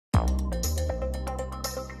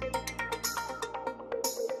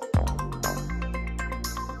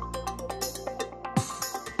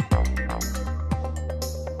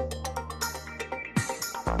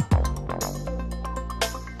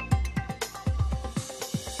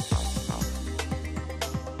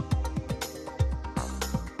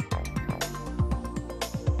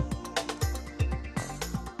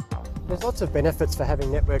There's lots of benefits for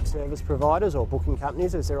having network service providers, or booking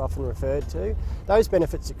companies as they're often referred to. Those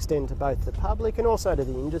benefits extend to both the public and also to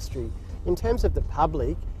the industry. In terms of the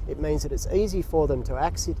public, it means that it's easy for them to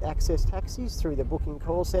access taxis through the booking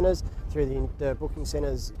call centres, through the booking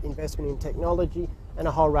centres' investment in technology, and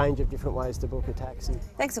a whole range of different ways to book a taxi.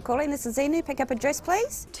 Thanks for calling. This is Zenu. Pick up address,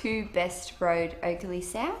 please. 2 Best Road, Oakley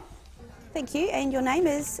South. Thank you. And your name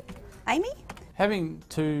is Amy? Having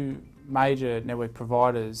two major network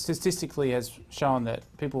providers statistically has shown that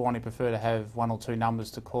people only prefer to have one or two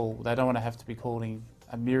numbers to call. They don't want to have to be calling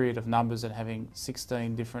a myriad of numbers and having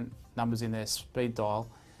 16 different numbers in their speed dial.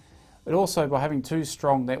 But also, by having two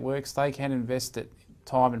strong networks, they can invest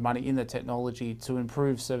time and money in the technology to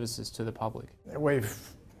improve services to the public. We've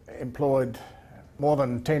employed more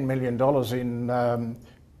than $10 million in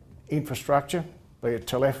infrastructure, be it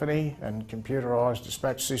telephony and computerised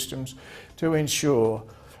dispatch systems, to ensure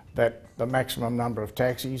that the maximum number of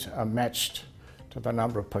taxis are matched to the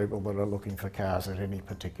number of people that are looking for cars at any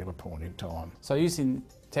particular point in time. So using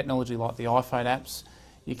technology like the iPhone apps,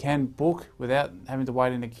 you can book without having to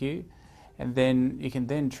wait in a queue, and then you can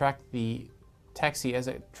then track the taxi as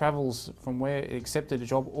it travels from where it accepted a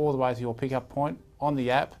job all the way to your pickup point on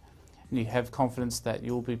the app, and you have confidence that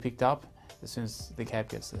you'll be picked up as soon as the cab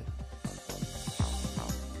gets there.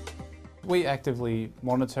 We actively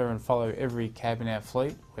monitor and follow every cab in our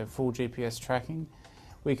fleet. We have full GPS tracking.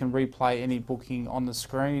 We can replay any booking on the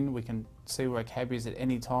screen. We can see where a cab is at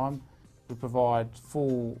any time. We provide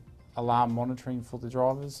full alarm monitoring for the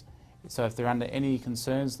drivers. So if they're under any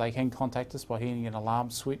concerns, they can contact us by hitting an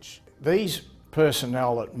alarm switch. These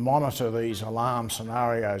personnel that monitor these alarm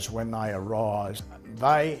scenarios when they arise,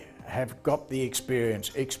 they have got the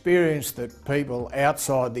experience that people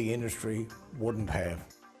outside the industry wouldn't have.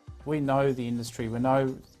 We know the industry, we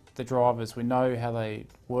know the drivers, we know how they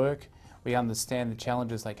work, we understand the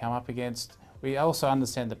challenges they come up against. We also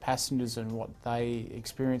understand the passengers and what they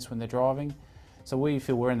experience when they're driving. So we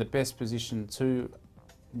feel we're in the best position to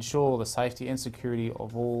ensure the safety and security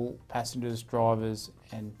of all passengers, drivers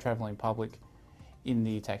and travelling public in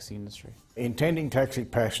the taxi industry. Intending taxi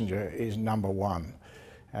passenger is number one,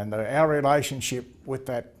 and our relationship with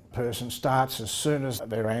that person starts as soon as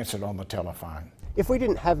they're answered on the telephone. If we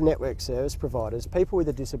didn't have network service providers, people with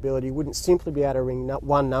a disability wouldn't simply be able to ring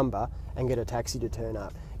one number and get a taxi to turn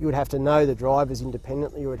up. You would have to know the drivers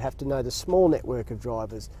independently, you would have to know the small network of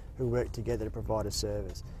drivers who work together to provide a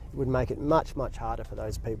service. It would make it much, much harder for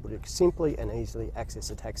those people to simply and easily access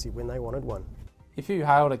a taxi when they wanted one. If you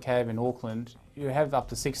hailed a cab in Auckland, you have up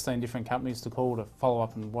to 16 different companies to call to follow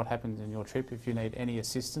up on what happened in your trip if you need any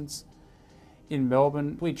assistance. In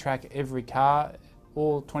Melbourne, we track every car,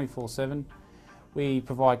 all 24/7. We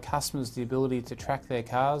provide customers the ability to track their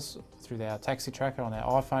cars through our taxi tracker on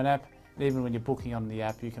our iPhone app. And even when you're booking on the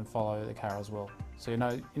app, you can follow the car as well. So you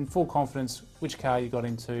know in full confidence which car you got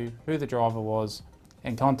into, who the driver was,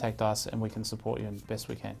 and contact us and we can support you as best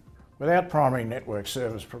we can. Without primary network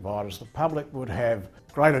service providers, the public would have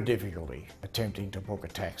greater difficulty attempting to book a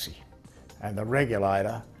taxi, and the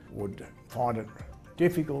regulator would find it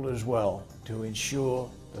difficult as well to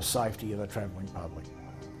ensure the safety of the travelling public.